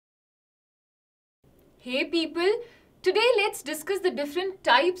Hey people, today let's discuss the different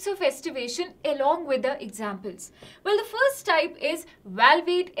types of aestivation along with the examples. Well, the first type is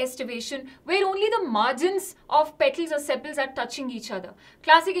valvate aestivation, where only the margins of petals or sepals are touching each other.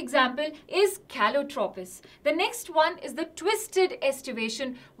 Classic example is calotropis. The next one is the twisted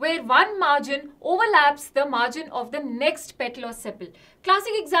aestivation, where one margin overlaps the margin of the next petal or sepal.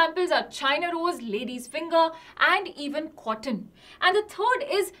 Classic examples are China rose, lady's finger, and even cotton. And the third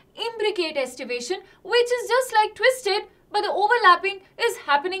is imbricate aestivation, which is just like twisted, but the overlapping is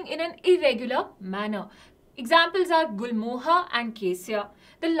happening in an irregular manner. Examples are gulmohar and cassia.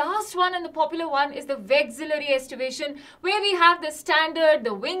 The last one and the popular one is the vexillary aestivation, where we have the standard,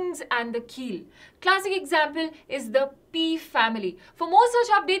 the wings, and the keel. Classic example is the pea family. For more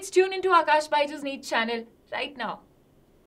such updates, tune into Aakash BYJU'S NEET channel right now.